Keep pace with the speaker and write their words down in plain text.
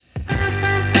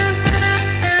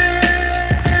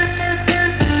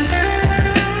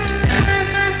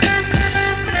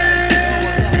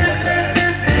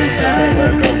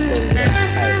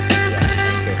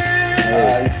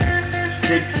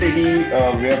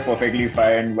We are perfectly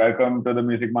fine. Welcome to the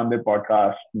Music Monday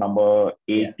podcast number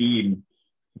Yeah, 18.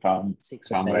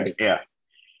 Six If I'm right. Society.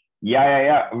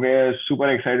 Yeah. We're super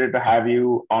excited to have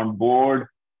you on board.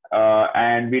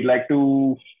 And we'd like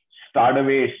to start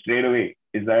away straight away.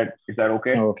 Is that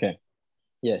okay? Okay.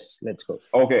 Yes, let's go.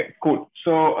 Okay, cool.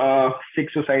 So,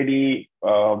 Six Society,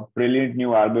 brilliant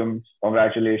new album.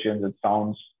 Congratulations. It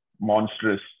sounds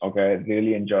monstrous. Okay,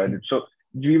 really enjoyed it. So,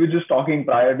 we were just talking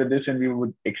prior to this, and we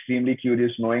were extremely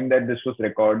curious knowing that this was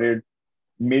recorded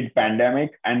mid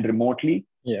pandemic and remotely.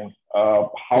 Yeah.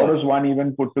 How does Yes. one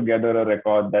even put together a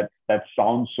record that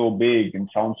sounds so big and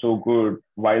sounds so good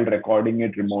while recording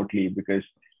it remotely? Because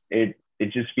it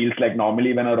just feels like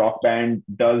normally when a rock band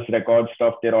does record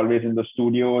stuff, they're always in the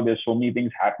studio. There's so many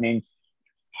things happening.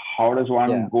 How does one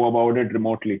Yeah. go about it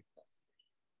remotely?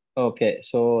 Okay.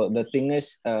 So the thing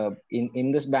is,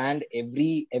 in this band,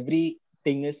 everything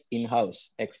is in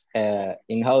house.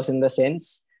 In house in the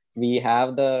sense we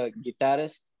have the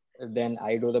guitarist, then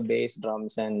I do the bass,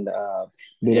 drums, and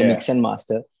do the Yeah, mix and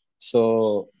master.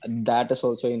 So that is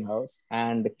also in house,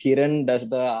 and Kiran does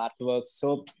the artwork.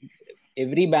 So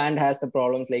every band has the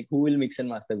problems like who will mix and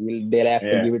master, will they'll have to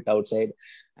yeah, give it outside,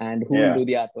 and who will yeah, do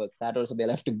the artwork, that also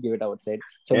they'll have to give it outside.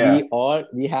 So we yeah. all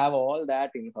we have all that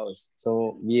in house,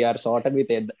 so we are sorted with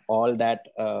it, all that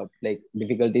like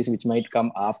difficulties which might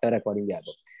come after recording the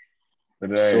album.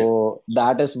 Right. So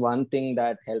that is one thing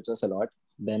that helps us a lot.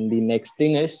 Then the next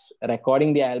thing is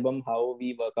recording the album. How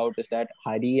we work out is that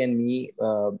Hari and me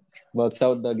works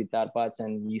out the guitar parts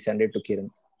and we send it to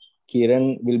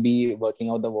Kiran will be working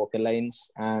out the vocal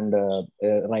lines and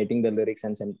writing the lyrics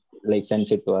and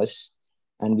sends it to us,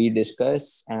 and we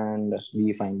discuss and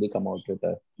we finally come out with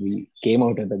a we came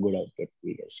out with a good output.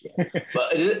 We guess, yeah.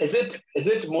 But is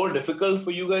it more difficult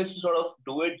for you guys to sort of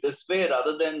do it this way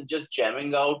rather than just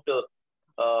jamming out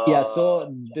Yeah. uh, So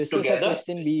this is a together?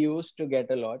 question we used to get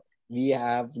a lot. We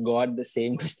have got the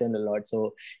same question a lot.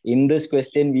 So in this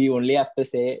question, we only have to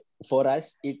say for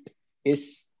us it is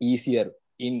easier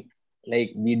in,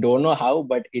 like, we don't know how,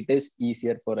 but it is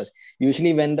easier for us.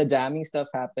 Usually when the jamming stuff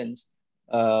happens,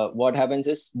 what happens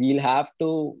is we'll have to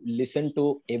listen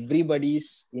to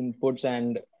everybody's inputs,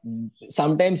 and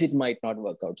sometimes it might not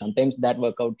work out. Sometimes that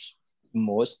works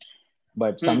most,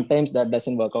 but Hmm. sometimes that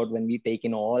doesn't work out when we take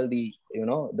in all the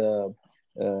the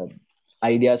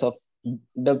ideas of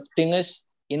the thing is,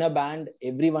 in a band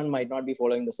everyone might not be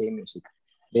following the same music.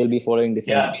 They'll be following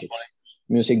different Yeah.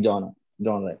 music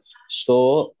genre. So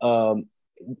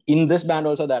in this band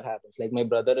also that happens. Like my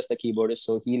brother is the keyboardist,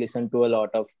 so he listened to a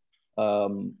lot of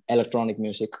electronic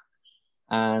music,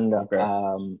 and Okay.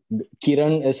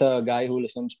 Kiran is a guy who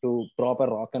listens to proper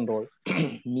rock and roll.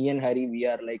 Me and Hari, we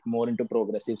are like more into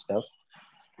progressive stuff.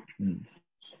 Hmm.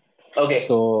 Okay.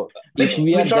 So if Which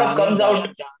we are which sort of jamming comes that,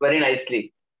 out very nicely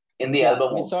in the yeah, album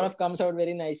which sort also. of comes out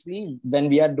very nicely when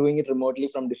we are doing it remotely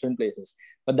from different places.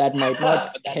 But that might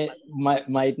not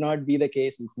might not be the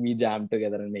case if we jam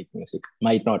together and make music.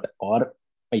 Might not, or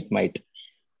it might.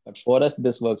 But for us,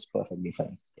 this works perfectly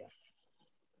fine. Yeah.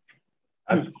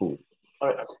 That's cool.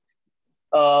 All right.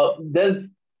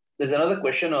 There's another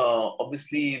question,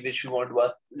 obviously, which we want to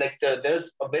ask. Like, there's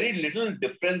a very little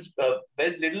difference,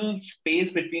 very little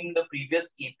space between the previous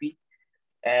EP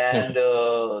and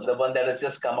Okay. the one that has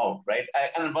just come out, right?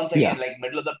 And once Yeah. again, like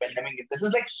middle of the pandemic, this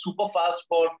is like super fast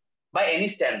for by any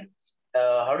standards.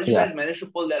 How did you Yeah. guys manage to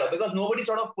pull that off? Because nobody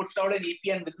sort of puts out an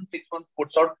EP and within 6 months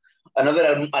puts out another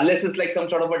album, unless it's like some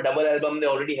sort of a double album. They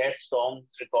already had songs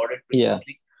recorded Yeah.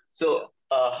 previously. So,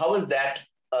 how is that?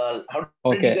 How did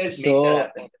you guys Okay. make that So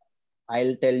happen?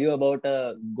 I'll tell you about a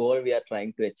goal we are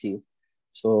trying to achieve.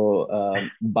 So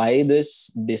by this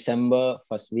December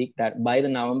first week, that by the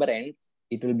November end,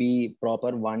 it will be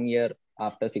proper 1 year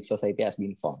after Six Society has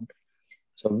been formed.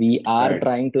 So we are Right.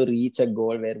 trying to reach a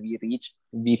goal where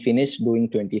we finish doing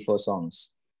 24 songs.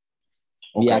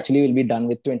 We Okay. actually will be done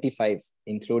with 25,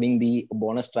 including the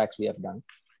bonus tracks we have done.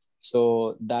 So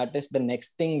that is the next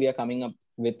thing we are coming up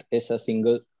with, is a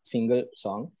single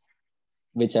song,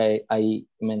 which I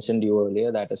mentioned you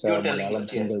earlier. That is You a were telling Malayalam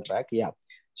us, yes. single track. Yeah.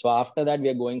 So after that, we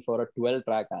are going for a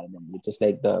 12-track album, which is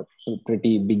like the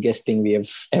pretty biggest thing we have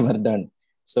ever done.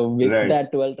 So with Right.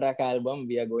 that 12-track album,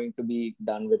 we are going to be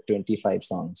done with 25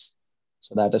 songs.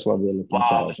 So that is what we're looking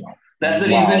for Wow. right now. That's the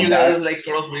And reason Wow. you guys That. are like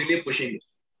sort of really pushing it.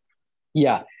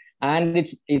 yeah, and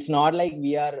it's not like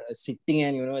we are sitting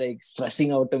and like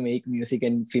stressing out to make music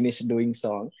and finish doing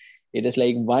song. It is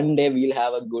like one day we'll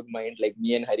have a good mind, like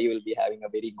me and Hari will be having a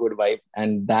very good vibe,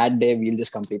 and that day we'll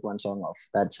just complete one song off.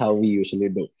 That's how we usually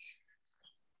do.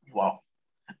 Wow.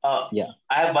 Uh, Yeah.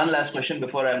 I have one last question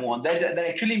before I move on. That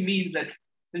actually means that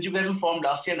since you guys were formed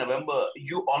last year November,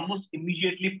 you almost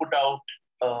immediately put out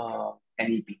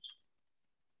an EP,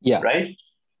 Yeah. right?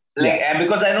 Yeah. And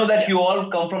because I know that you all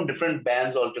come from different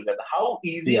bands altogether. How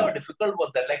easy Yeah. or difficult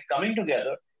was that? Like coming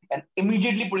together and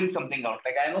immediately putting something out.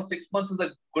 Like I know 6 months is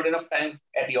a good enough time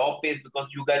at your pace because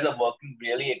you guys are working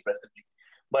really aggressively.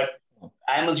 But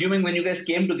I'm assuming when you guys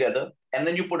came together and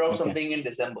then you put out Okay. something in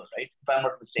December, right? If I'm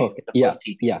not mistaken, Okay. the Yeah. first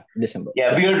EP. Yeah. December.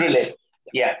 Yeah, Weird Relay.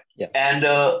 Yeah. Yeah. And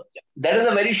that is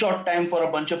a very short time for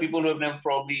a bunch of people who have never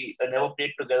probably never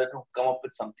played together to come up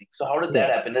with something. So how did that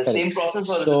Yeah. happen? The Correct. same process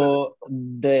or is it So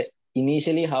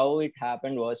initially how it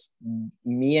happened was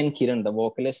me and Kiran, the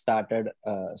vocalist, started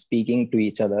speaking to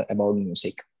each other about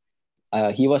music.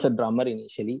 He was a drummer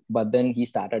initially, but then he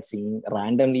started singing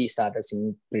randomly. He started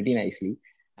singing pretty nicely,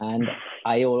 and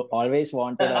I always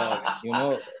wanted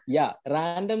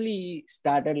randomly he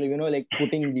started like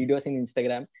putting videos in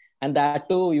Instagram, and that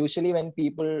too. Usually when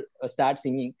people start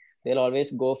singing, they'll always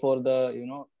go for the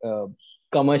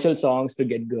commercial songs to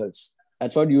get girls.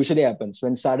 That's what usually happens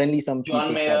when suddenly some John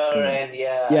people Mayer start singing.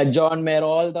 and John Mayer,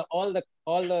 all the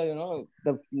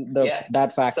that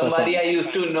factor somebody songs. I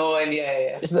used to know and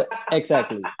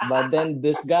Exactly. But then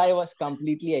this guy was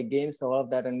completely against all of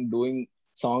that and doing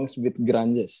songs with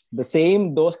grunges.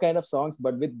 Those kind of songs,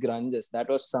 but with grunges. That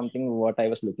was something what I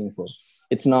was looking for.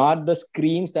 It's not the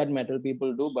screams that metal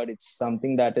people do, but it's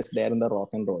something that is there in the rock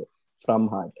and roll from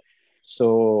heart.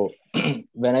 So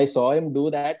when I saw him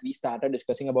do that, we started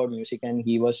discussing about music, and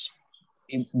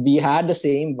we had the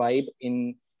same vibe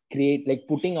in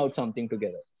putting out something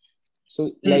together.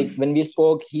 So when we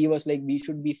spoke, he was like, we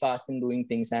should be fast in doing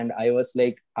things. And I was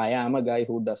like, I am a guy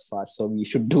who does fast, so we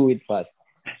should do it fast.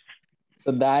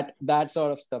 So that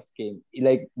sort of stuff came.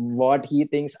 Like what he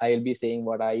thinks, I'll be saying.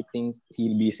 What I think,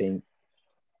 he'll be saying.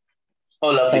 Oh,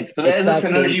 lovely. That so there's a exact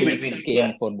synergy same between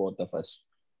came for both of us.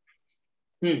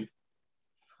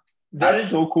 That's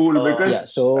so cool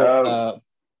because sorry,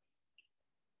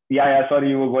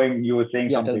 you were saying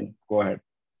something. Go ahead.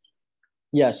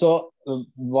 Yeah, so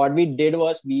what we did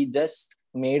was we just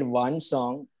made one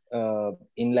song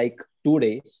in 2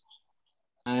 days,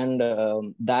 and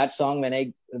that song, when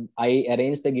I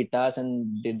arranged the guitars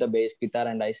and did the bass guitar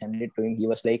and I sent it to him, he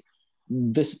was like,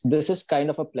 this is kind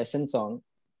of a pleasant song,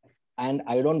 and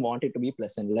I don't want it to be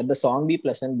pleasant. Let the song be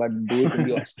pleasant, but do it in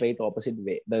the straight opposite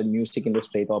way, the music in the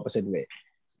straight opposite way.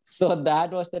 So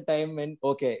that was the time when,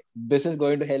 okay, this is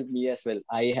going to help me as well.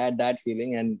 I had that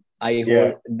feeling, and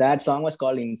that song was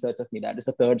called In Search of Me. That is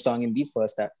the third song in the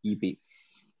first EP.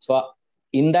 So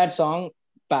in that song,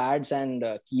 pads and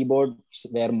keyboards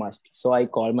were must. So I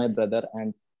called my brother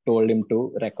and told him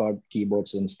to record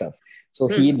keyboards and stuff. So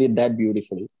he did that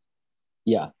beautifully.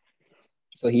 Yeah.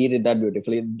 So he did that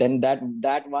beautifully. Then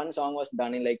that one song was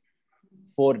done in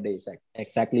 4 days,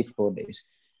 exactly 4 days.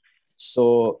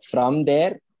 So from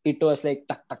there, it was like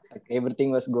tuck, tuck, tuck. Everything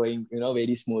was going,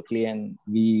 very smoothly, and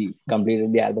we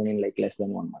completed the album in less than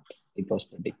 1 month. It was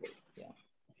pretty cool. Yeah.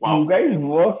 Wow. You guys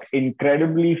work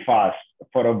incredibly fast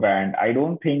for a band. I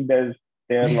don't think there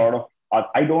are a lot of.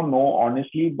 I don't know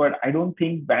honestly, but I don't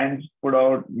think bands put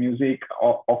out music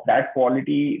of that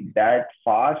quality that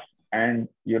fast and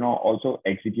also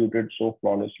executed so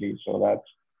flawlessly. So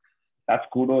that's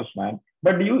kudos, man.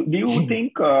 But do you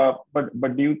think?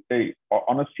 But do you,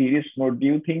 on a serious note, do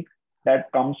you think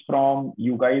that comes from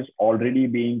you guys already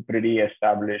being pretty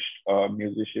established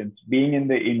musicians, being in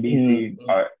the indie scene?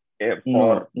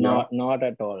 Not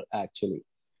at all. Actually,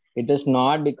 it is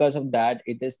not because of that.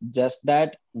 It is just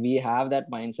that we have that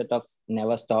mindset of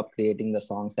never stop creating the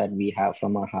songs that we have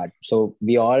from our heart. So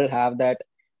we all have that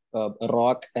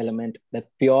rock element, that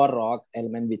pure rock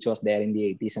element, which was there in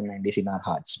the 80s and 90s in our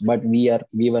hearts. But we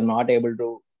were not able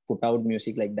to put out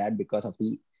music like that because of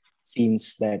the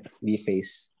scenes that we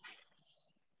face.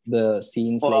 The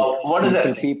scenes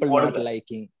people not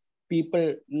liking.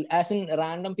 People, as in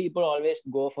random people, always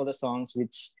go for the songs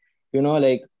which,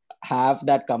 have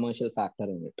that commercial factor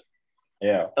in it.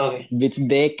 Yeah. Okay. Which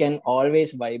they can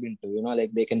always vibe into,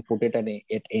 they can put it at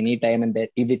any time, and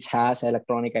which has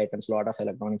electronic items, lot of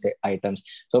electronic items.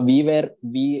 So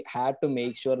we had to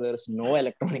make sure there's no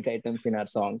electronic items in our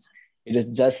songs. It is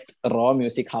just raw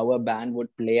music, how a band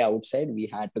would play outside. We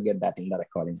had to get that in the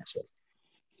recording as well.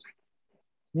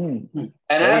 And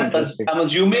I'm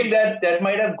assuming that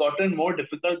might have gotten more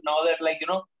difficult now that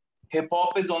hip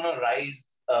hop is on a rise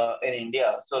in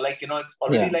India. So it's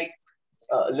already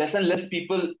less and less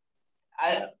people.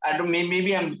 I don't,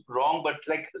 maybe I'm wrong, but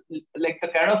like the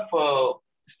kind of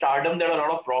stardom that a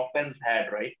lot of rock bands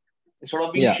had, right? It's sort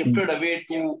of being shifted away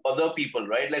to other people,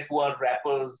 right? Like who are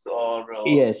rappers or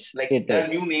yes, there are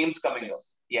new names coming up.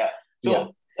 Yeah.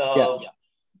 So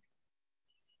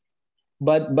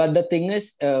but the thing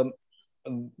is,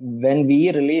 when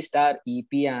we released our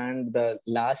EP and the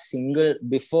last single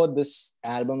before this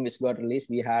album which got released,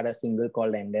 we had a single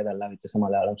called Ende Dalla, which is a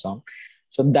Malayalam song.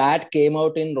 So that came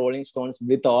out in Rolling Stones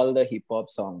with all the hip hop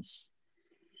songs.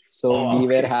 So we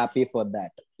were happy for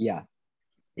that. Yeah.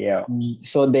 Yeah.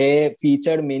 So they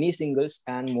featured many singles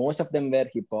and most of them were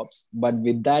hip hops. But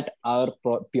with that, our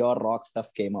pure rock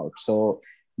stuff came out. So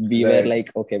we were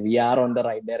like, okay, we are on the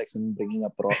right direction, bringing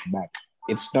up rock back.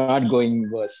 It's not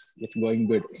going worse. It's going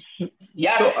good.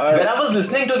 Yeah. So, when I was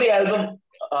listening to the album,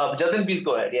 Jatin, please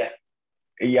go ahead. Yeah.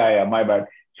 Yeah. My bad.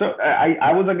 So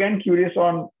I was again curious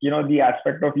on, the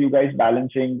aspect of you guys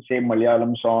balancing, say,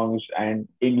 Malayalam songs and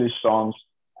English songs.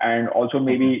 And also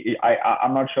maybe,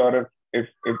 I'm not sure if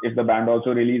the band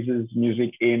also releases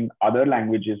music in other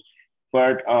languages.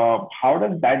 But how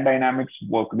does that dynamics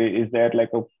work? Is there like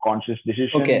a conscious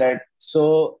decision that?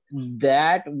 So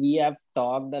that we have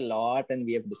talked a lot and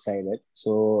we have decided.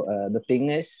 So the thing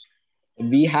is,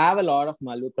 we have a lot of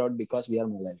Mallu crowd because we are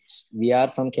Malayalis. We are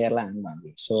from Kerala and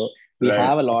Bangalore. So we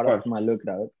have a lot of Mallu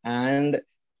crowd. And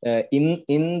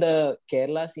in the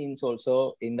Kerala scenes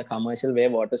also, in the commercial way,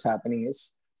 what is happening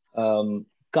is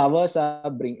covers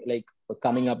are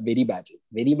coming up very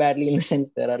badly in the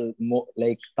sense there are more,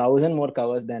 like 1,000 more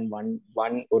covers than one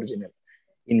original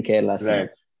in Kerala scene. Right.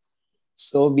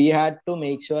 So we had to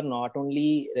make sure not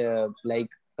only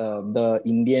the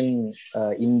Indian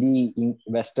indie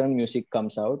Western music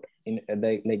comes out in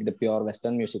the pure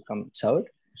Western music comes out,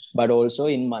 but also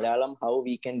in Malayalam, how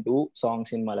we can do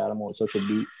songs in Malayalam also should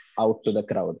be out to the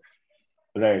crowd.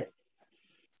 Right.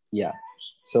 Yeah.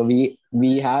 So we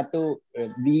had to,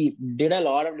 we did a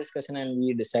lot of discussion and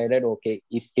we decided, okay,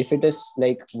 if it is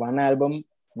like one album,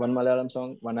 one Malayalam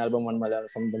song, one album, one Malayalam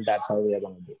song, then that's how we are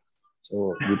going to do.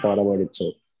 So we thought about it.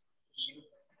 So.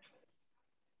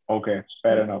 Okay,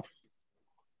 fair enough.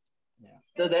 Yeah.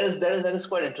 So that is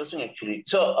quite interesting actually.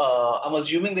 So I'm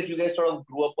assuming that you guys sort of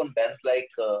grew up on bands like,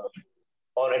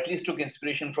 or at least took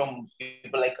inspiration from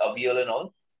people like Avial and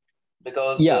all.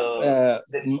 Because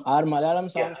our Malayalam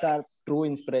songs are true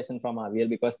inspiration from Avial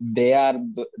because they are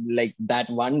like that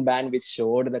one band which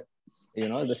showed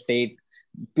the state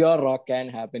pure rock can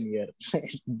happen here.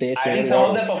 They I think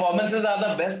some of the performances are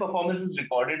the best performances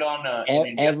recorded on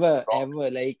ever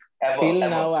like till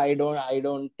now. I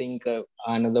don't think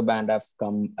another band have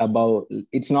come above.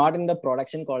 It's not in the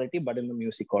production quality but in the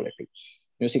music quality.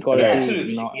 That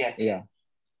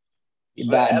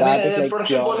is like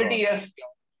production quality. Yes,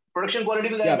 production quality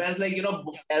with bands like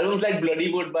albums like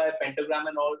Bloodywood by Pentagram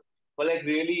and all were like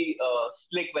really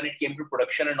slick when it came to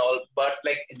production and all. But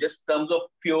like in just terms of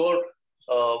pure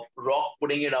rock,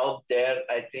 putting it out there,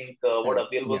 I think what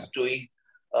Avial was doing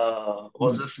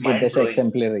was just mind-blowing. It is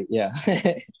exemplary. Yeah.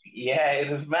 Yeah,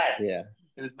 it is mad. Yeah.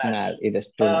 It is mad. It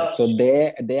is true. So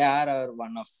they are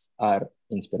one of our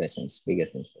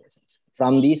biggest inspirations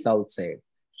from the south side.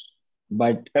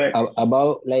 But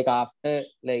about like after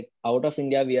like out of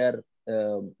India, we are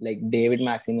like David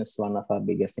Maxim is one of our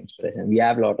biggest inspirations. We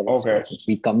have a lot of inspirations.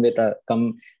 We come with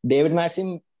David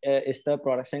Maxim is the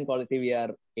production quality we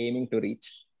are aiming to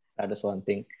reach. That is one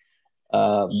thing.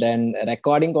 Then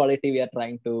recording quality we are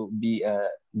trying to be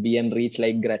and reach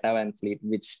like Greta Van Fleet,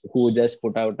 who just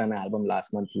put out an album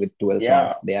last month with 12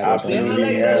 songs. They are also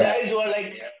guys who are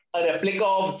like a replica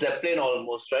of Zeppelin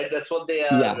almost, right? That's what they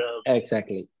are. Yeah,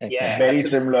 exactly. Yeah, very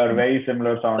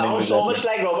similar sounding. Sounds so much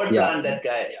like Robert Plant, that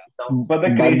guy. But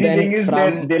the crazy thing is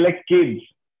that they're like kids.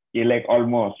 You're like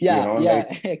almost.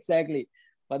 Exactly.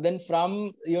 But then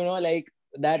from like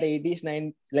that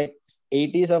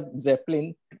 80s of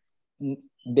Zeppelin,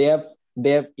 they have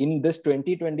in this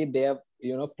 2020 they have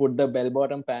put the bell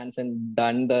bottom pants and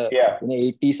done the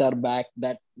 80s are back,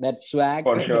 that swag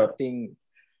for sure thing.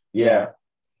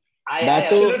 I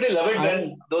absolutely love it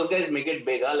when those guys make it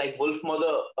big. Like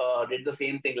Wolfmother did the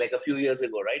same thing like a few years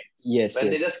ago, right? Yes. When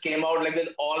they just came out like with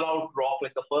all-out rock,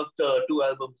 like the first two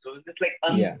albums. So it was just like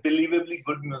unbelievably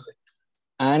good music.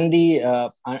 And the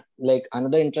like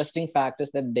another interesting fact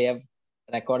is that they have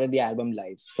recorded the album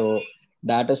live. So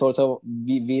that is also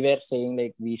we were saying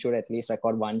like we should at least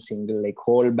record one single, like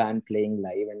whole band playing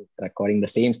live and recording the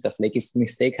same stuff. Like if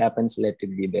mistake happens, let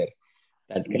it be there.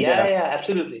 That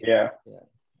absolutely. Yeah.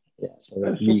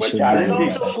 So we should. That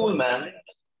sounds so cool, man.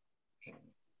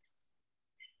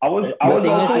 I was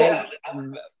also like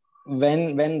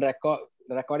when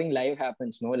recording live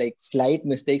happens, like slight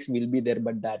mistakes will be there,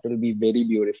 but that will be very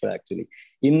beautiful actually.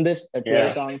 In this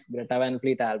 12 songs Greta Van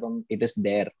Fleet album, it is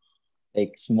there.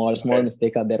 Like small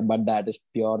mistakes are there, but that is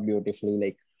pure beautifully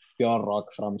like pure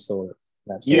rock from soul.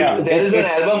 There is an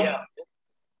album.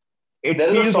 it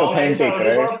There is a feels song I authentic, just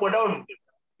right? want to put out.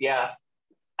 Yeah,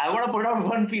 I want to put out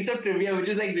one piece of trivia, which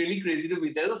is like really crazy to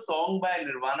me. There's a song by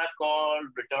Nirvana called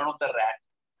 "Return of the Rat."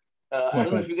 I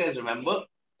don't know Okay. if you guys remember.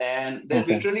 And there's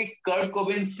Okay. literally Kurt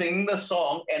Cobain singing the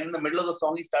song, and in the middle of the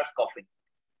song, he starts coughing.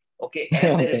 Okay,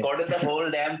 and they Okay. recorded the whole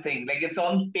damn thing. Like it's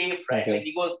on tape, right? Like Okay.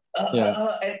 he goes,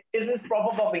 Yeah. and is this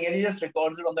proper coughing? And he just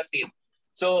records it on the tape.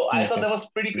 So I thought Okay. that was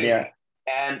pretty Yeah. crazy.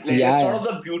 And like Yeah. that's sort Yeah. of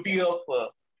the beauty of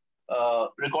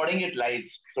recording it live,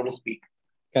 so to speak.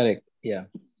 Correct. Yeah.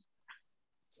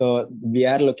 So we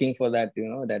are looking for that,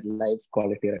 that live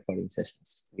quality recording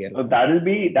sessions. We are So looking for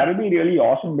that. that'll be really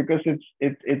awesome because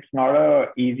it's not a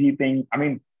easy thing. I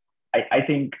mean, I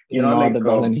think Not at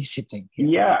all an easy thing.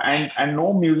 yeah, and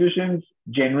no musicians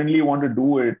genuinely want to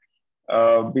do it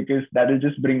because that will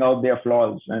just bring out their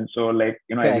flaws. And so like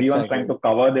everyone's trying Exactly. to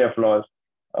cover their flaws.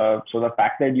 So the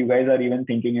fact that you guys are even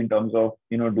thinking in terms of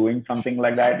doing something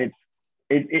like that,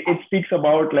 it speaks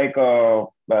about like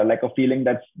a feeling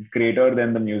that's greater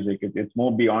than the music. It's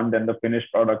more beyond than the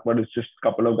finished product, but it's just a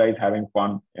couple of guys having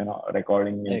fun,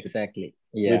 recording music, Exactly.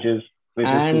 which Yeah. is which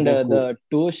is And super cool. the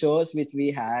two shows which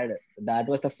we had, that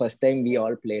was the first time we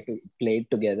all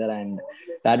played together, and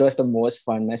that was the most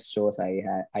funnest shows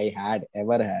I had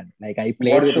ever had. Like I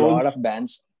played What with a shows? lot of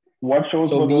bands. What shows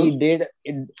So were we those? did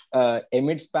in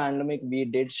amidst pandemic, we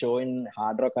did show in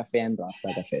Hard Rock Cafe and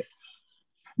Rasta Cafe,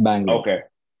 Bangalore. Okay,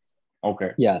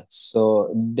 okay, Yeah,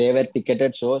 so they were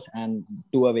ticketed shows and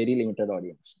to a very limited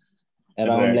audience.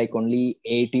 Around right, like only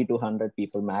 80 to 100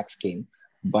 people max came,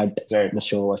 but right. the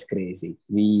show was crazy.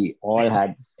 We all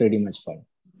had pretty much fun.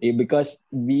 Because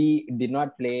we did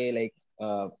not play like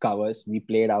covers, we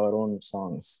played our own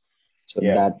songs. So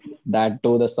Yeah, that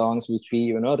to the songs which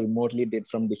we remotely did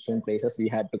from different places, we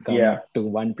had to come yeah. to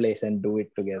one place and do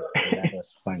it together. So that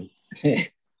was fun.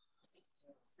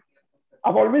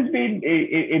 I've always been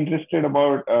interested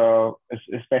about,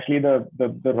 especially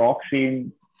the rock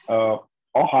scene or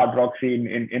hard rock scene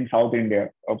in South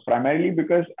India, primarily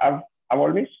because I've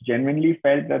always genuinely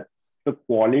felt that the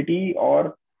quality,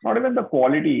 or not even the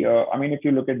quality. I mean, if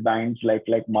you look at bands like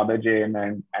Mother Jane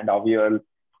and Avial,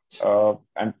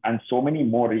 and so many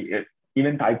more,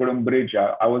 even Thaikudam Bridge.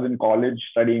 I was in college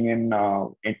studying in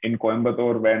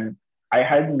Coimbatore when I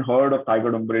hadn't heard of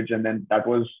Thaikudam Bridge, and then that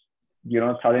was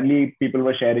suddenly people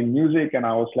were sharing music, and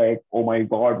I was like, oh my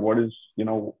god, what is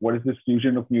this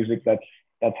fusion of music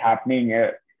that's happening?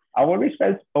 I've always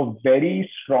felt a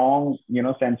very strong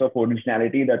sense of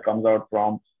originality that comes out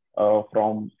from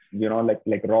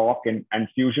like rock and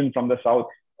fusion from the south.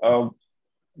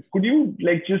 Could you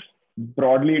like just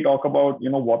broadly talk about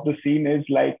what the scene is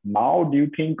like now? Do you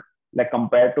think, like,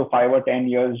 compared to 5 or 10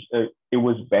 years, it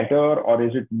was better, or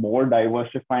is it more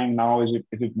diversifying now? Is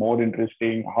it more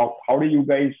interesting? How do you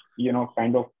guys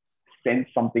kind of sense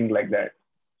something like that?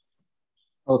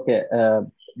 Okay.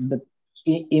 The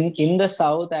in the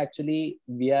south, actually,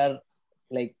 we are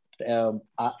like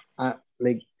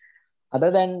like, other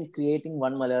than creating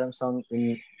one Malayalam song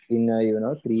in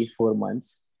 3-4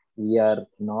 months, we are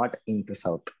not into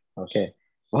south. Okay,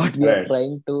 what we are Right.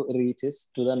 trying to reach is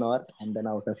to the north and then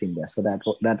out of India. So that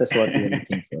is what we are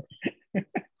looking for.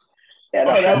 Yeah, For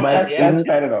no, sure, man. But Yeah. that's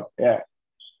fair enough.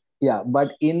 Yeah.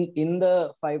 but in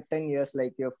the 5-10 years,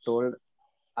 like you have told,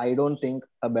 I don't think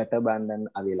a better band than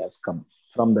Avila has come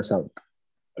from the south.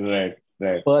 Right.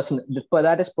 Right. But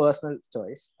that is personal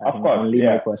choice. I Of think course. only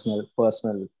my Yeah.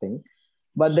 personal thing.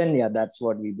 But then, yeah, that's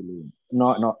what we believe.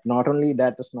 Not only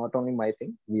that is not only my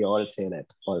thing. We all say that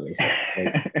always.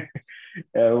 Right?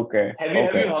 Yeah, okay. Have you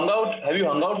Okay. hung out? Have you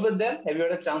hung out with them? Have you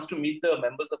had a chance to meet the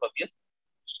members of Avial?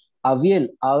 Aviel,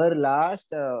 our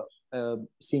last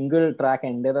single track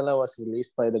Endedala was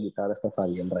released by the guitarist of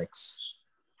Aviel Rex.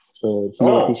 So he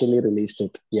Oh. officially released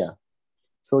it. Yeah.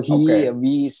 So Okay.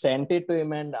 we sent it to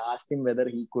him and asked him whether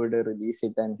he could release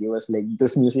it, and he was like,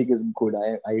 "This music is good.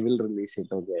 I will release it.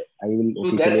 Okay, I will Dude,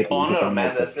 officially that's release it honor, on my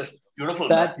man. That's terms." just beautiful,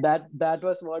 man. That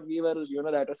was what we were.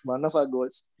 That was one of our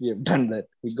goals. We have done that.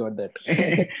 We got that.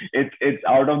 It's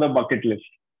out of the bucket list.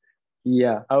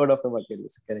 Yeah, out of the bucket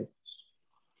list. Correct.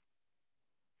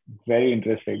 Very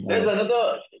interesting. There's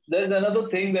another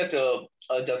thing that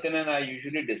Jatin and I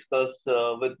usually discuss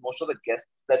with most of the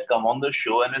guests that come on the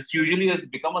show, and it's usually has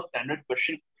become a standard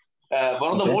question.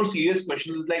 One of the Okay. more serious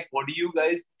questions is like, what do you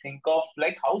guys think of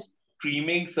like how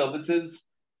streaming services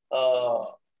uh,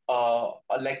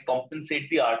 like compensate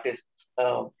the artists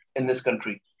in this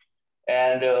country?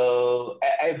 And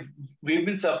we've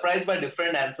been surprised by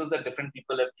different answers that different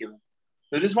people have given.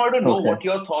 So I just wanted to know Okay. what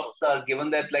your thoughts are, given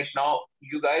that like now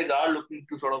you guys are looking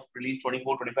to sort of release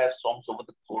 24, 25 songs over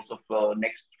the course of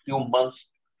next few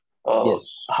months.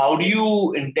 Yes. How do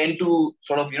you intend to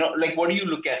sort of, like, what do you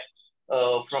look at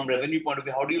from revenue point of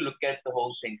view? How do you look at the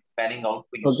whole thing panning out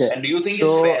for you? Okay. And do you think it's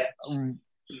So, fair?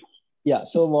 yeah.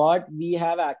 So what we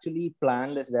have actually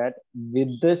planned is that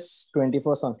with this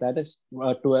 24 songs, that is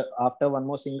after one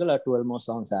more single, a 12 more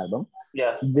songs album.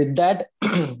 Yeah. With that,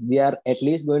 we are at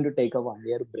least going to take a 1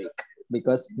 year break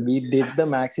because we did the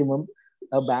maximum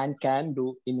a band can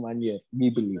do in 1 year, we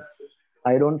believe.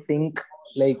 I don't think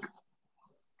like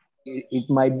it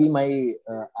might be my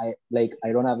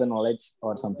I don't have the knowledge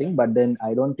or something, but then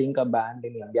I don't think a band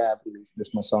in India have released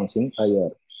this much songs in a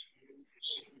year.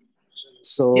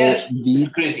 So yes,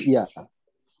 crazy.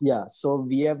 Yeah. So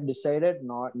we have decided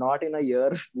not in a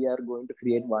year we are going to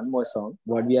create one more song.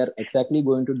 What we are exactly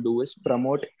going to do is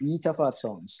promote each of our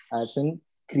songs, as in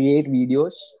create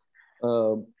videos,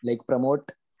 like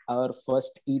promote our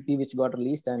first EP which got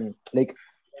released, and like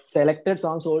selected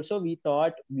songs also. We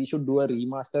thought we should do a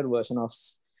remastered version of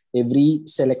every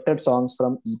selected songs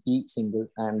from EP, single,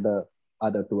 and the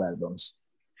other two albums.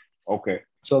 Okay.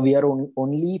 So we are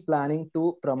only planning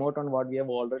to promote on what we have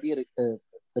already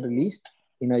released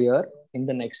in a year in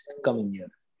the next coming year.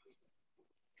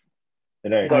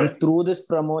 Right. And through this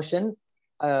promotion,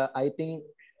 I think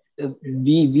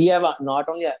we have not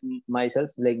only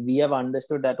myself, like we have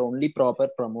understood that only proper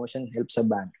promotion helps a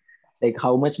band. Like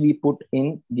how much we put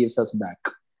in gives us back.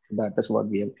 That is what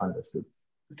we have understood.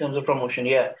 In terms of promotion,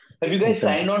 yeah. Have you guys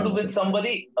signed on to with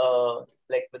somebody?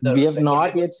 We have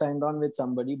not yet signed on with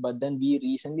somebody, but then we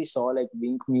recently saw like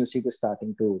Wink Music is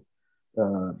starting to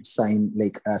sign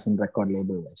like as in record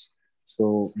label wise.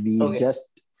 So we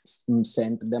just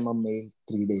sent them a mail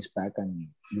 3 days back, and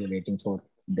we are waiting for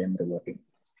them reverting.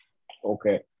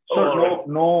 Okay. So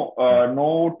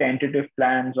no tentative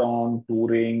plans on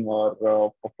touring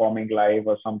or performing live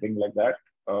or something like that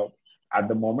at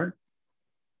the moment?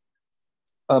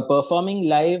 Performing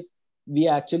live, we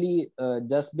actually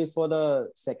just before the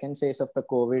second phase of the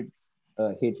COVID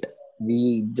hit,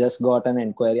 we just got an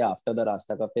inquiry after the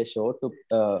Rasta Cafe show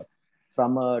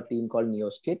from a team called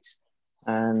Neoskits,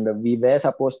 and we were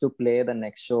supposed to play the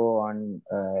next show on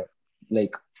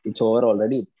like it's over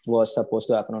already. It was supposed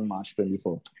to happen on March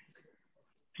 24th.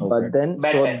 Okay. But then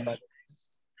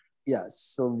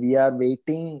so we are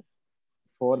waiting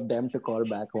for them to call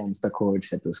back once the COVID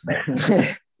settles down.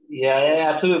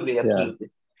 Absolutely.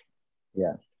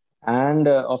 Yeah. And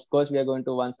of course, we are going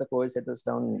to, once the COVID settles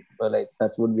down, like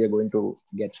that's what we are going to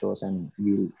get shows, and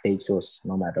we'll take shows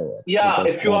no matter what. Yeah,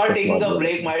 if you are taking a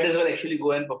break, might as well actually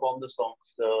go and perform the songs.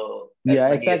 Yeah,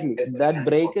 exactly. That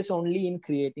break is only in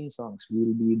creating songs.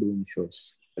 We'll be doing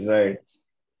shows. Right.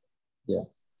 Yeah.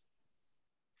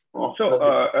 So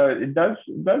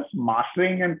does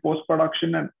mastering and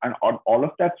post-production and all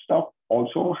of that stuff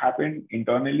also happen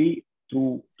internally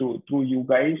through you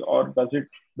guys, or does it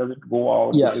go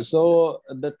out? Yeah. So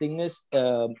the thing is,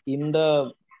 in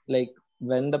the like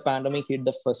when the pandemic hit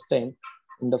the first time,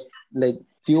 in the like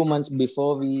few months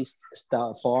before we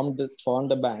formed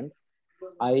the band,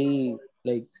 I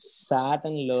like sat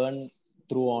and learned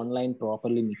through online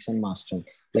properly mix and mastering,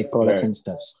 like production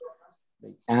stuffs.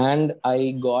 And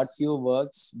I got few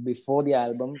works before the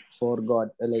album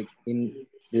like in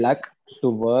luck to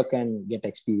work and get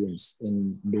experience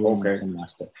in doing mix and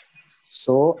master.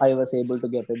 So I was able to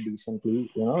get it decently,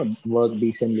 work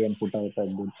decently and put out a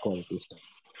good quality stuff.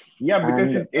 Yeah,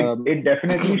 because it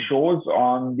definitely shows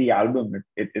on the album.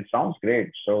 It sounds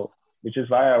great. So which is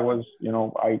why I was,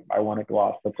 I wanted to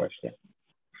ask the question.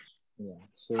 Yeah.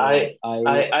 So I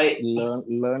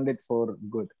learned it for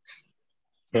good.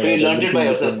 So you learned it by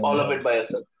yourself, all of it by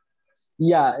yourself?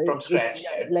 Yeah, from scratch.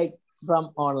 It's like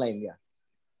from online, yeah.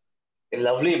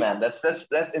 Lovely, man. That's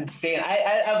insane.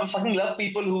 I fucking love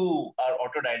people who are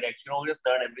autodidacts, who just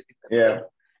learn everything themselves.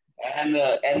 Yeah. And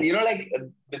like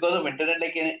because of internet,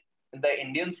 like in the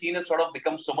Indian scene has sort of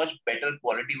become so much better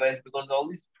quality wise because all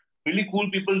these really cool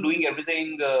people doing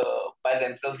everything by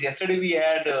themselves. Yesterday we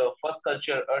had First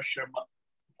Culture, Arsh Sharma.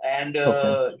 And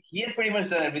he has pretty much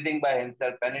done everything by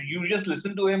himself. And you just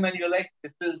listen to him and you're like,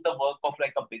 this is the work of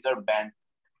like a bigger band.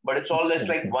 But it's all just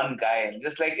like one guy.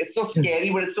 Just like, it's so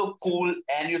scary, but it's so cool.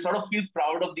 And you sort of feel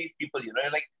proud of these people,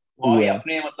 You're like,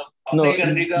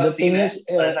 the thing is,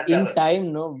 in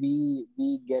time,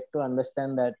 we get to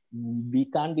understand that we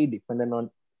can't be dependent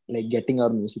on like getting our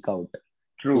music out.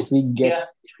 True. If we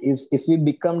if we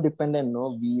become dependent,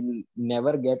 we'll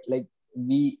never get like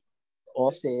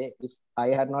or say if I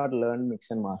had not learned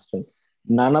mix and mastering,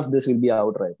 none of this will be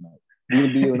out right now. We'll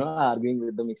be, arguing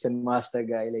with the mix and master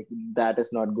guy, like that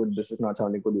is not good, this is not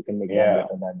sounding good, you can make that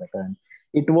better, that better. And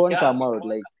it won't come out,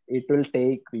 like it will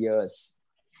take years.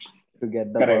 to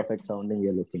get the Correct. perfect sounding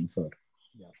we're looking for.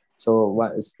 Yeah. So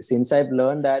since I've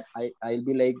learned that, I'll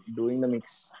be like doing the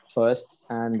mix first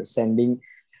and sending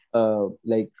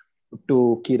like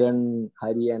to Kiran,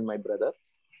 Hari, and my brother,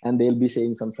 and they'll be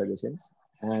saying some suggestions.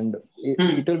 And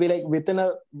it will be like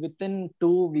within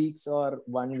 2 weeks or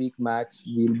 1 week max,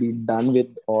 we'll be done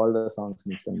with all the songs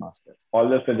mixed and mastered. All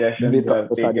the suggestions With all are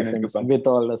the taken into suggestions, consideration. with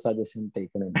all the suggestions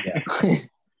taken in. Yeah.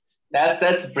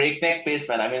 That's breakneck pace,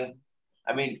 man. I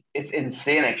mean, it's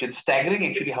insane actually. It's staggering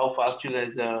actually how fast you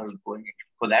guys are going.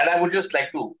 For that, I would just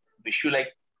like to wish you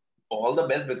like all the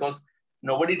best, because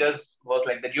nobody does work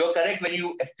like that. You're correct when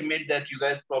you estimate that you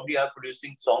guys probably are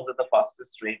producing songs at the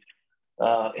fastest rate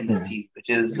in the scene, which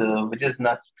is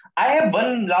nuts. I have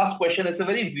one last question. It's a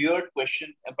very weird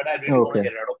question, but I really want to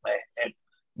get it out of my head.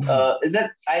 Is that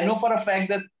I know for a fact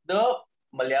that the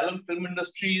Malayalam film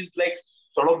industry is like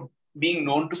sort of being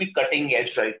known to be cutting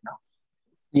edge right now.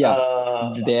 Yeah,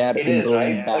 they are it is,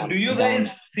 improving. right? Do you guys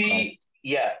see? Fast.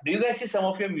 Yeah, do you guys see some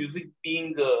of your music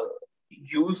being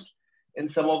used in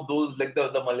some of those, like the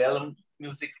Malayalam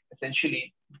music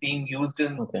essentially being used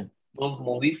in those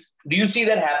movies? Do you see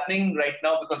that happening right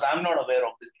now? Because I'm not aware,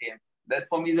 obviously. That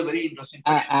for me is a very interesting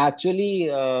question. Actually,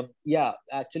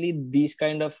 these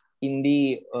kind of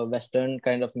indie Western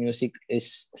kind of music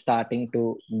is starting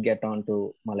to get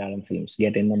onto Malayalam films,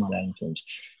 get in the Malayalam films.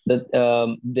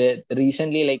 The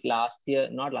recently, like not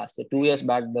last year, 2 years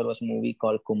back, there was a movie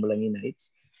called Kumbalangi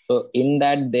Nights. So in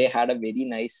that, they had a very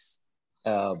nice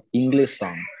English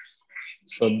song.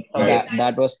 So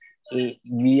that was,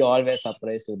 we all were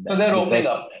surprised with that. So they're opening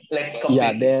up, like completely.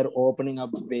 Yeah, they're opening up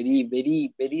very,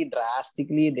 very, very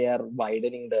drastically. They are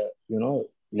widening the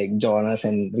like genres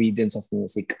and regions of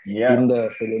music in the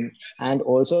film, and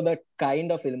also the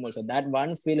kind of film. Also, that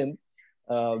one film,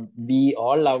 we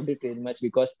all loved it very much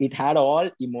because it had all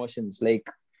emotions. Like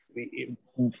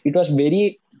it was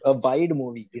very a wide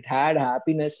movie. It had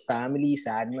happiness, family,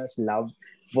 sadness, love,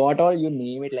 what all you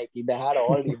name it. Like it had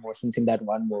all the emotions in that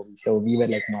one movie. So we were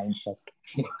like mind fucked.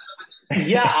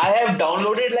 Yeah, I have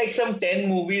downloaded like some 10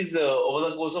 movies over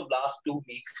the course of last 2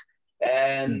 weeks.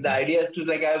 And the idea is to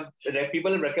like,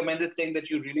 people have recommended saying that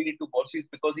you really need to watch this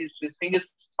because this thing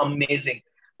is amazing.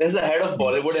 This is the head of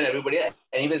Bollywood and everybody.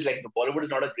 Anyways, like the Bollywood is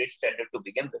not a great standard to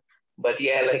begin with. But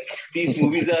yeah, like these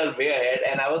movies are way ahead.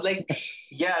 And I was like,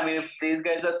 yeah, I mean, if these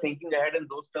guys are thinking ahead in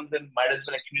those terms, then might as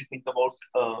well actually think about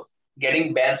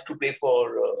getting bands to play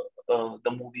for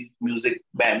the movies, movies.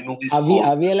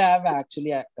 Aviala have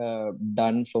actually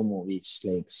done for movies,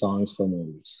 like songs for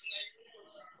movies.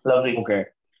 Lovely. Okay.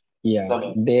 Yeah,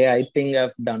 they I think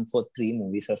have done for 3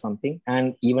 movies or something,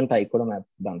 and even Taikoram have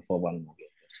done for 1 movie.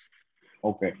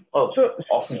 Okay. So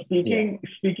awesome.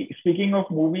 Speaking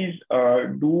of movies,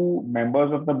 do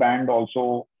members of the band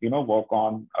also work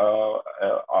on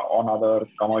other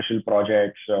commercial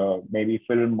projects, maybe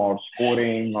film or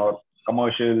scoring or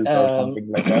commercials or something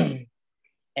like that?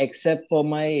 Except for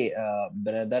my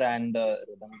brother and the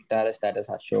rhythm guitarist, that is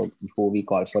Ashok, who we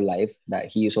call for live, that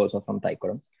he is also from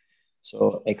Taikoram.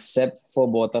 So except for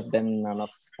both of them, none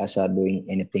of us are doing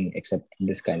anything except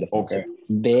this kind of music.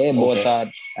 They both are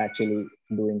actually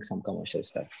doing some commercial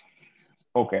stuff.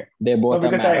 Okay. They both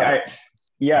are married.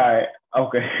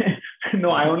 Okay. No,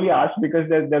 I only asked because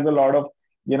there's a lot of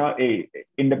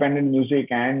independent music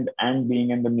and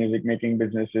being in the music making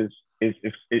business is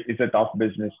a tough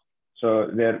business. So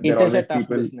it is a tough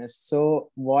business.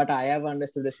 So what I have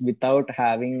understood is, without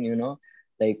having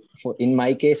like in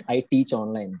my case, I teach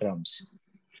online drums.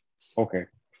 Okay.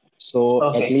 So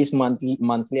at least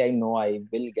monthly, I know I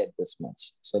will get this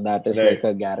much. So that is like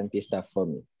a guarantee stuff for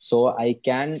me. So I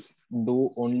can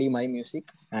do only my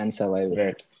music and survive with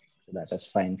it. So that is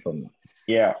fine for me.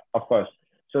 Yeah, of course.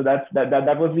 So that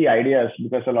was the idea,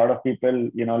 because a lot of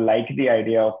people like the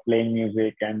idea of playing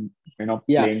music and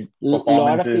playing performances. A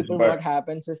lot of people, what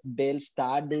happens is they'll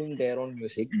start doing their own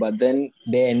music, but then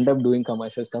they end up doing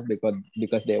commercial stuff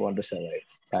because they want to survive.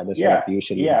 That is what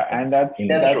usually happens. And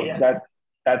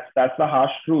that's the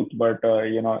harsh truth. But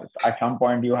at some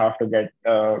point you have to get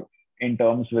in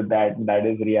terms with that. That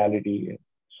is reality.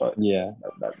 So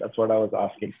that's what I was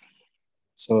asking.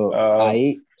 So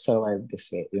I survive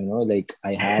this way, like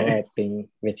I have a thing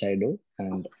which I do,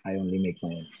 and I only make my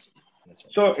own music.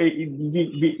 So do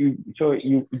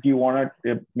you want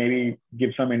to maybe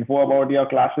give some info about your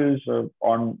classes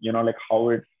on like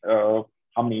how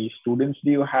many students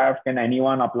do you have? Can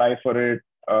anyone apply for it?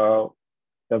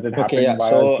 Does it happen via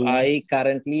Zoom? I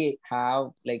currently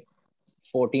have like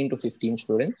 14 to 15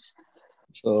 students.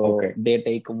 So they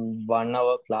take 1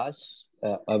 hour class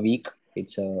a week.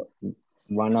 It's a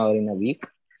 1 hour in a week,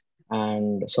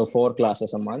 and so 4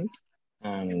 classes a month.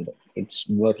 and it's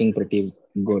working pretty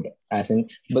good.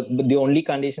 But the only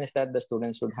condition is that the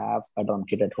students should have a drum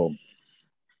kit at home.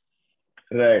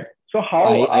 Right. So how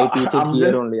I teach it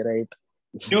here only, right?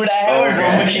 Dude, I have a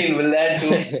drum machine. Will that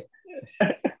do?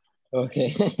 Okay.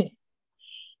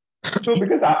 So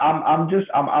because I'm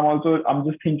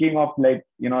just thinking of like,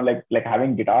 like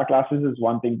having guitar classes is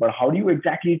one thing, but how do you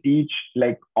exactly teach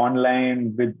like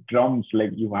online with drums?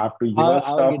 Like you have to hear Our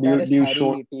stuff. guitarist Do you Hari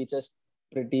show? teaches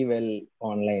pretty well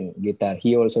online guitar.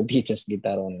 He also teaches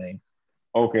guitar online.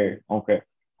 Okay.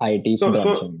 I teach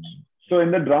drums online. So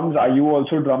in the drums, are you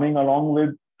also drumming along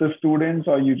with the students,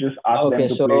 or you just ask them to play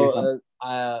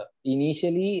some?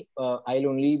 Initially, I'll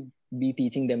only be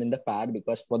teaching them in the pad,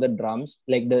 because for the drums,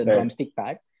 like the Right. drumstick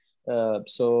pad.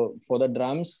 So for the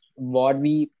drums, what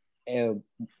we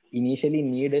initially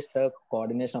need is the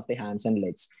coordination of the hands and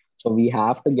legs. So we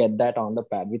have to get that on the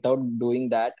pad. Without doing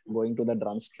that, going to the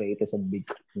drum straight is a big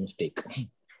mistake.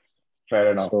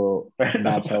 Fair enough. So Fair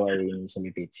that's enough. how I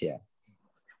initially teach. Yeah.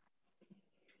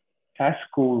 That's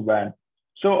cool, man.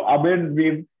 So Abid,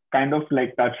 we've kind of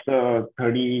like touched the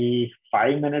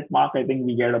 35-minute mark. I think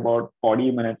we get about 40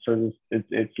 minutes. So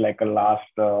it's like a last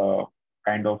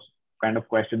kind of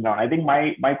question round. I think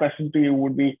my question to you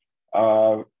would be,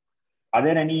 are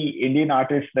there any Indian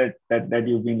artists that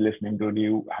you've been listening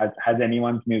to? Has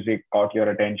anyone's music caught your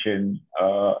attention,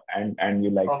 and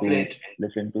you like Of to late.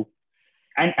 listen to?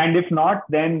 And if not,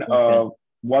 then Okay.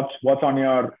 what's on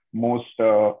your most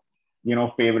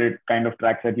favorite kind of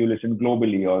tracks that you listen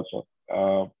globally also?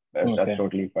 That's Okay.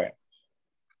 totally fine.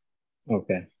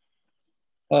 Okay.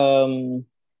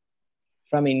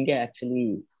 From India,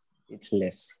 actually, it's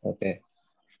less. Okay.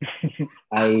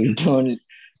 I don't.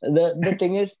 The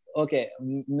thing is, okay,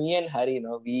 me and Hari,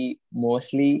 we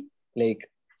mostly like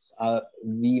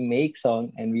we make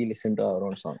song and we listen to our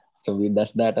own song. So we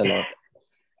does that a lot.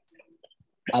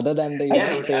 Other than the Yeah,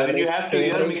 dude. I mean, you favorite, have to.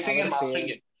 You're mixing our and mastering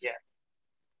favorite. it. Yeah.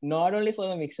 Not only for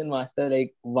the mix and master,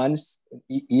 like once,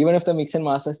 even if the mix and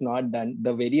master is not done,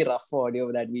 the very rough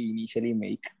audio that we initially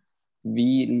make,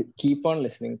 we keep on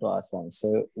listening to our songs.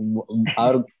 So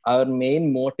our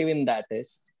main motive in that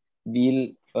is we'll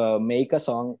make a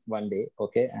song one day,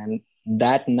 okay, and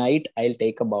that night I'll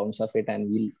take a bounce of it and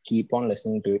we'll keep on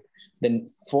listening to it. Then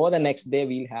for the next day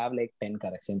we'll have like 10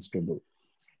 corrections to do.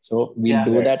 So we'll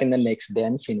do Right. that in the next day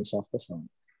and finish off the song.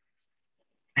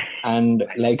 And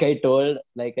like I told,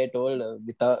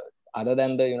 other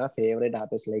than the favorite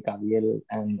artists like Aviel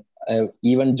and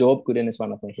even Job Kurian is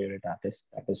one of my favorite artists.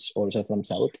 That is also from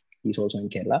South. He's also in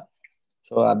Kerala.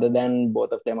 So other than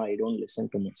both of them, I don't listen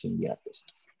to much indie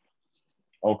artists.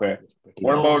 Okay. Pretty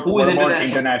What much. about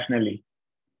internationally?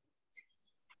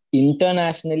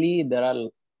 Internationally,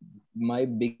 my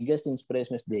biggest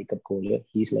inspiration is Jacob Collier.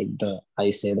 He's like the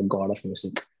god of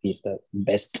music. He's the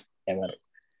best ever.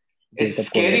 It's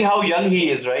scary how young he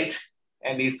is, right?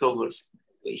 And he's so good.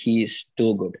 He is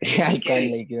too good. I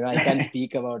can't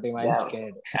speak about him. I'm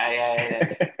scared.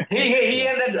 Yeah. He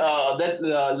has that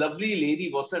lovely lady.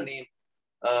 What's her name?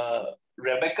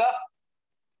 Rebecca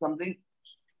something.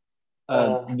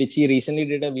 Which he recently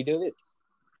did a video with.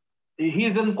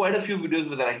 He's done quite a few videos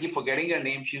with her. I keep forgetting her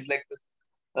name. She's like this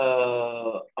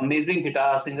amazing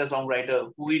guitar singer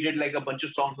songwriter who he did like a bunch of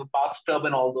songs with Past Tub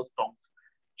and all those songs.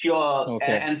 She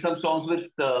and some songs with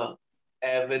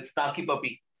Snarky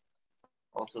Puppy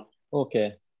also.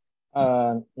 Okay.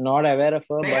 Not aware of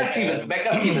her.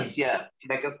 Becca Stevens. Yeah,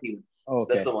 Becca Stevens.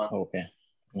 Okay. That's the one. Okay.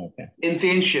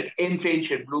 Insane shit.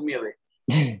 Blew me away.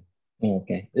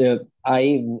 Okay.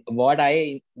 What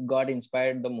I got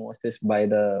inspired the most is by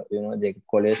the Jacob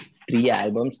Collier's 3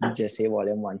 albums, Jesse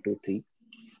Volume 1, 2, 3.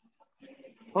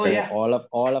 Oh, so yeah. all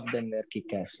of them were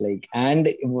kick-ass. Like,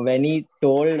 and when he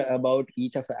told about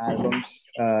each of the albums,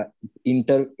 in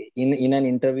an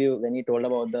interview, when he told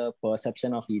about the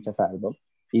perception of each of the album,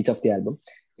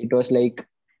 it was like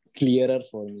clearer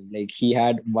for me. Like he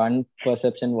had one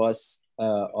perception was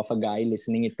of a guy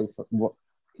listening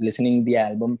the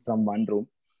album from one room.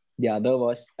 The other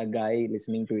was a guy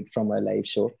listening to it from a live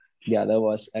show. The other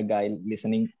was a guy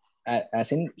listening,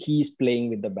 as in he's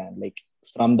playing with the band, like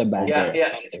from the band.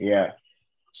 Yeah.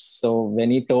 So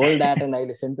when he told that and I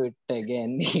listened to it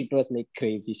again, it was like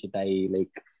crazy shit. I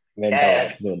like went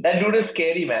out. That dude is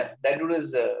scary, man. That dude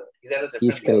is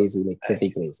he's crazy, like pretty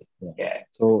crazy. Yeah.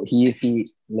 So he is the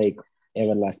like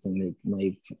everlasting, like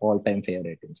my all-time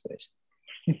favorite inspiration.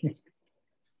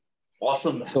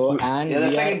 Awesome. So and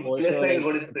we are also like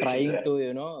trying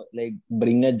to like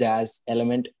bring a jazz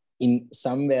element in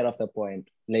somewhere of the point,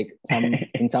 like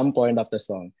in some point of the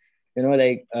song.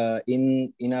 Like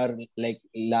in our like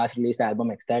last released album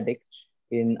Ecstatic,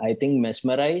 in I think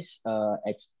Mesmerize,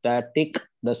 Ecstatic,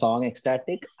 the song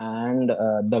Ecstatic, and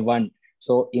The One.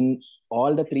 So in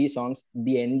all the three songs,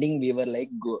 the ending we were like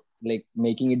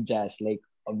making it jazz. Like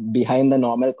behind the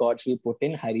normal chords we put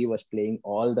in, Hari was playing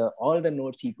all the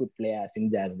notes he could play as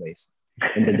in jazz voice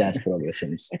in the jazz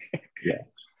progressions. Yeah.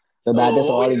 So that is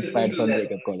all inspired from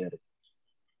Jacob Collier.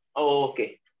 Oh,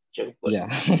 okay. Yeah.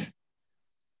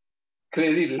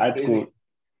 Crazy. That's crazy. cool.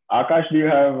 Akash, do you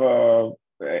have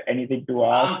anything to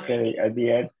ask at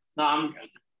the end? No,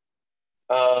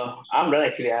 I'm done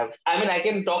actually. I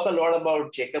can talk a lot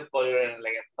about Jacob Collier and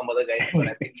like some other guys, but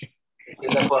I think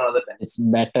it's up for another time. It's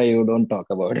better you don't talk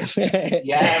about it.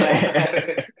 Yeah.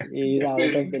 He's out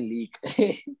of the league.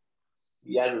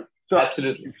 Yeah, so,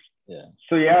 absolutely. Yeah.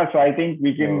 So I think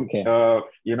we can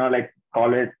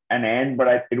call it an end.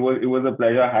 But it was a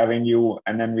pleasure having you,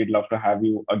 and then we'd love to have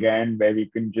you again, where we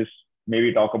can just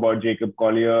maybe talk about Jacob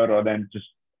Collier, or then just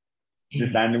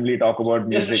randomly talk about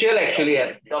music. Just chill, actually.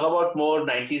 Yeah. Talk about more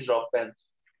 90s rock bands.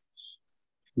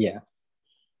 Yeah.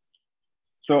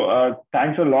 So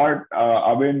thanks a lot,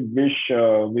 Abhin.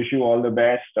 Wish you all the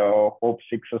best. Hope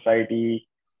Sikh Society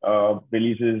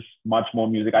releases much more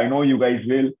music. I know you guys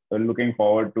will. Looking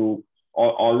forward to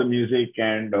all the music,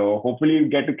 and hopefully we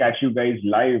get to catch you guys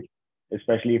live,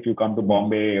 especially if you come to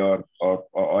Bombay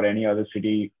or any other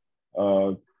city.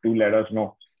 To let us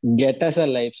know. Get us a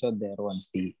live show there once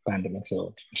the pandemic's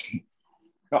over.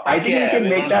 No, I think we can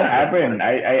make that happen.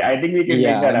 I think we can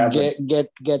make that happen.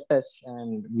 Get us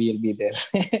and we'll be there.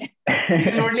 You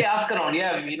can only ask around.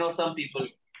 Yeah, we know some people.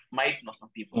 Might know some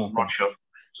people. I'm not sure.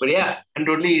 But yeah, and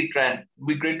totally try. It'd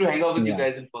be great to hang out with you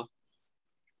guys in person.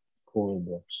 Cool,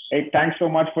 bro. Hey, thanks so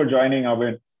much for joining,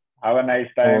 Abhin. Have a nice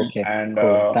time. Okay, and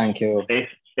cool. Thank you.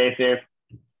 Stay safe.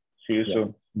 See you soon.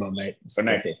 Bye-bye. Good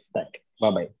night. Stay safe.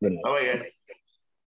 Bye-bye. Good night. Bye-bye, guys.